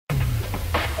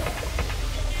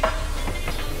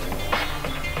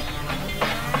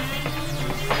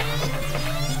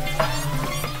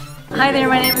Hi there,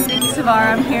 my name is Nikki Savar.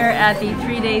 I'm here at the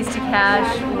 3 Days to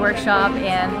Cash workshop,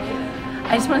 and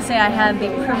I just want to say I had the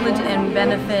privilege and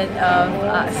benefit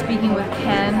of speaking with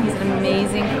Ken. He's an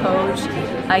amazing coach.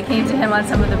 I came to him on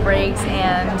some of the breaks,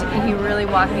 and he really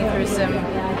walked me through some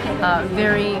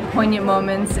very poignant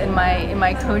moments in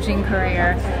my coaching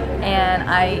career,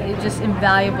 and just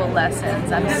invaluable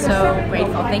lessons. I'm so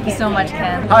grateful. Thank you so much,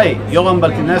 Ken. Hi, Yoram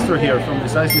Baltinestor here from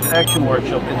Decisive Action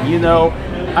Workshop, and you know,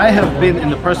 I have been in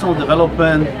the personal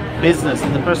development business,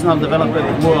 in the personal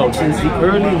development world since the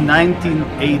early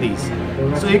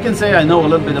 1980s. So you can say I know a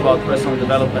little bit about personal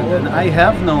development, and I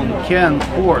have known Ken, of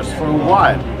course, for a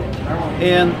while.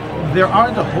 And there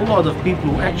aren't a whole lot of people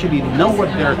who actually know what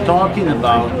they're talking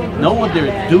about, know what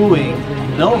they're doing,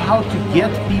 know how to get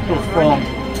people from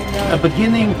a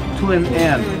beginning to an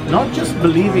end, not just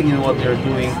believing in what they're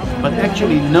doing, but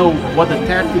actually know what the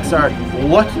tactics are,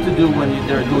 what to do when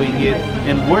they're doing it,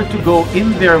 and where to go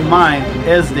in their mind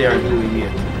as they are doing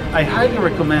it. I highly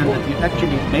recommend that you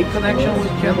actually make connection with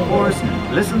Ken, of course,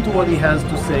 listen to what he has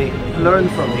to say, learn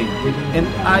from him. And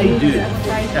I do,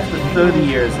 after 30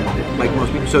 years in it. Like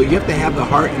most people. So you have to have the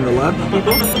heart and the love for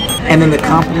people, and then the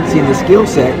competency and the skill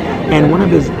set. And one of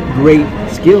his great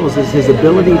skills is his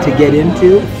ability to get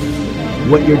into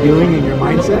what you're doing and your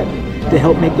mindset to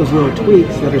help make those little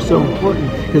tweaks that are so important,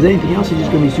 because anything else is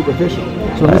just going to be superficial.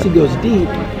 So unless he goes deep,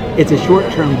 it's a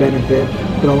short-term benefit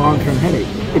but a long-term headache.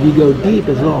 If you go deep,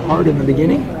 it's a little hard in the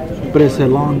beginning, but it's a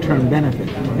long-term benefit,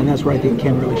 and that's where I think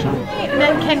Ken really shines. I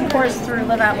met Ken course through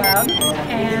Live Out Loud,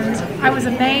 and I was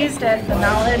amazed at the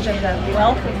knowledge and the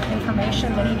wealth of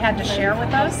information that he had to share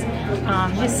with us,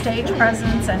 his stage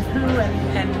presence and who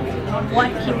and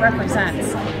what he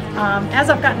represents. As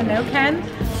I've gotten to know Ken,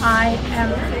 I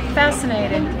am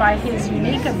fascinated by his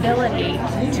unique ability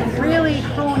to really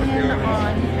hone in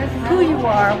on who you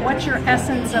are, what your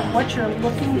essence of what you're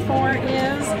looking for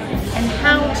is, and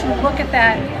how to look at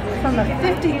that from a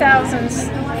 50,000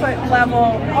 foot level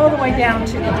all the way down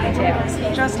to the details.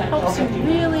 It just helps you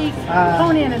really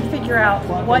hone in and figure out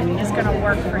what is going to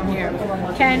work for you.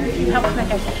 Ken, you helped make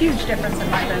a huge difference in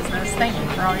my business. Thank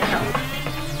you for all your help.